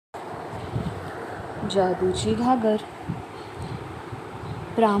जादूची घागर.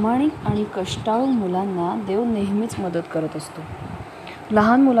 प्रामाणिक आणि कष्टाळू मुलांना देव नेहमीच मदत करत असतो.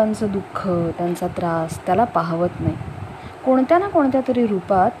 लहान मुलांचं दुःख, त्यांचा त्रास त्याला पाहवत नाही. कोणत्या ना कोणत्या तरी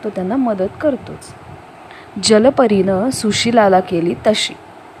रूपात तो त्यांना मदत करतोच. जलपरीनं सुशीलाला केली तशी.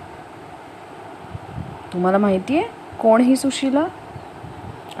 तुम्हाला माहिती आहे कोण ही सुशीला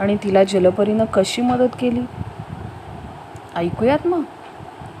आणि तिला जलपरीनं कशी मदत केली? ऐकूयात मग.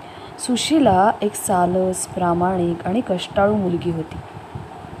 सुशीला एक सालस, प्रामाणिक आणि कष्टाळू मुलगी होती.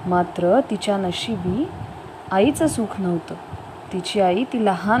 मात्र तिच्या नशिबी आईचं सुख नव्हतं. तिची आई ती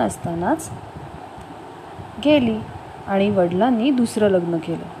लहान असतानाच गेली आणि वडिलांनी दुसरं लग्न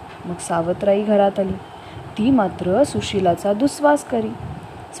केलं. मग सावत्राई घरात आली. ती मात्र सुशीलाचा दुस्वास करी.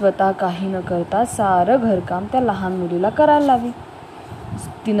 स्वतः काही न करता सारं घरकाम त्या लहान मुलीला करायला लावी.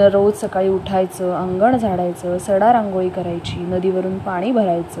 तिनं रोज सकाळी उठायचं, अंगण झाडायचं, सडा रांगोळी करायची, नदीवरून पाणी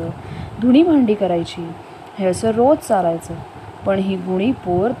भरायचं, धुणी भांडी करायची. हे असं रोज चालायचं. पण ही गुणी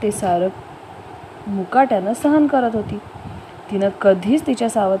पोर ते सारं मुकाट्यानं सहन करत होती. तिनं कधीच तिच्या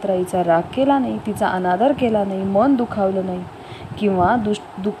सावत्राईचा राग केला नाही, तिचा अनादर केला नाही, मन दुखावलं नाही किंवा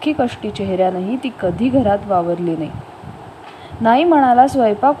दुःखी कष्टी चेहऱ्यानंही ती कधी घरात वावरली नाही. नाही म्हणाला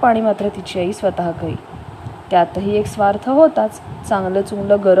स्वयंपाक पाणी मात्र तिची आई स्वतः करी. त्यातही एक स्वार्थ होताच. चांगलं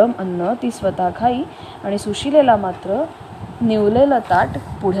चुंगलं गरम अन्न ती स्वतः खाई आणि सुशीलेला मात्र निवलेलं ताट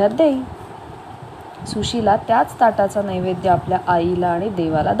पुढ्यात देई. सुशीला त्याच ताटाचा नैवेद्य आपल्या आईला आणि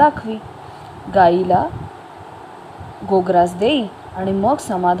देवाला दाखवी. गाईला गोग्रास देई आणि मग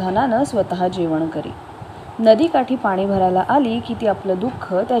समाधानानं स्वतः जेवण करी. नदीकाठी पाणी भरायला आली की ती आपलं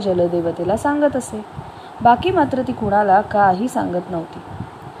दुःख त्या जलदेवतेला सांगत असे. बाकी मात्र ती कुणाला काही सांगत नव्हती.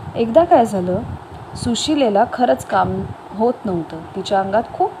 एकदा काय झालं, सुशीलेला खरंच काम होत नव्हतं. तिच्या अंगात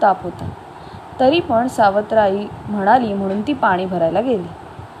खूप ताप होता. तरी पण सावत्राई म्हणाली म्हणून ती पाणी भरायला गेली.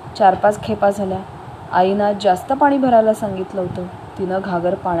 4-5 खेपा झाल्या. आईनं जास्त पाणी भरायला सांगितलं होतं. तिनं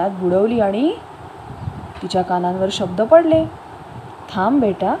घागर पाण्यात बुडवली आणि तिच्या कानांवर शब्द पडले, थांब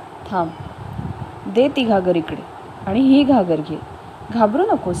बेटा थांब, दे ती घागर इकडे आणि ही घागर घे. घाबरू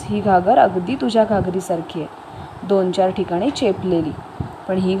नकोस, ही घागर अगदी तुझ्या घागरीसारखी आहे, 2-4 ठिकाणी चेपलेली.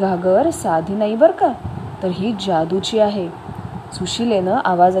 पण ही घागर साधी नाही बरं का, तर ही जादूची आहे. सुशीलेनं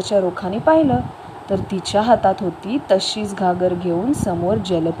आवाजाच्या रोखाने पाहिलं तर तिच्या हातात होती तशीच घागर घेऊन समोर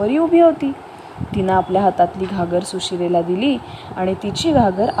जलपरी उभी होती. तिनं आपल्या हातातली घागर सुशीलेला दिली आणि तिची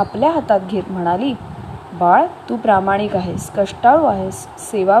घागर आपल्या हातात घेत म्हणाली, बाळ तू प्रामाणिक आहेस, कष्टाळू आहेस,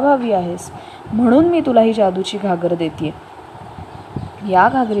 सेवाभावी आहेस, म्हणून मी तुला ही जादूची घागर देते. या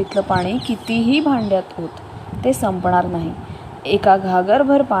घागरीतलं पाणी कितीही भांड्यात होत ते संपणार नाही. एका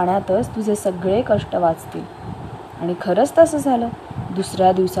घागरभर पाण्यातच तुझे सगळे कष्ट वाचतील. आणि खरंच तसं झालं.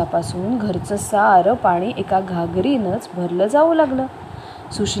 दुसऱ्या दिवसापासून घरचं सारं पाणी एका घागरीनंच भरलं जाऊ लागलं.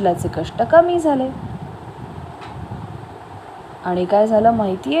 सुशीलाचे कष्ट कमी झाले. आणि काय झालं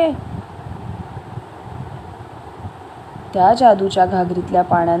माहितीये? त्या जादूच्या घागरीतल्या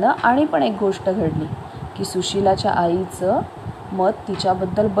पाण्यानं आणि पण एक गोष्ट घडली की सुशीलाच्या आईचं मत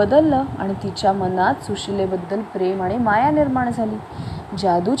तिच्याबद्दल बदललं आणि तिच्या मनात सुशीलेबद्दल प्रेम आणि माया निर्माण झाली.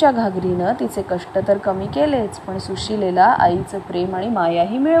 जादूच्या घागरीनं तिचे कष्ट तर कमी केलेच, पण सुशीलेला आईचं प्रेम आणि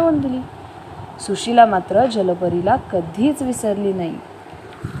मायाही मिळवून दिली. सुशीला मात्र जलपरीला कधीच विसरली नाही.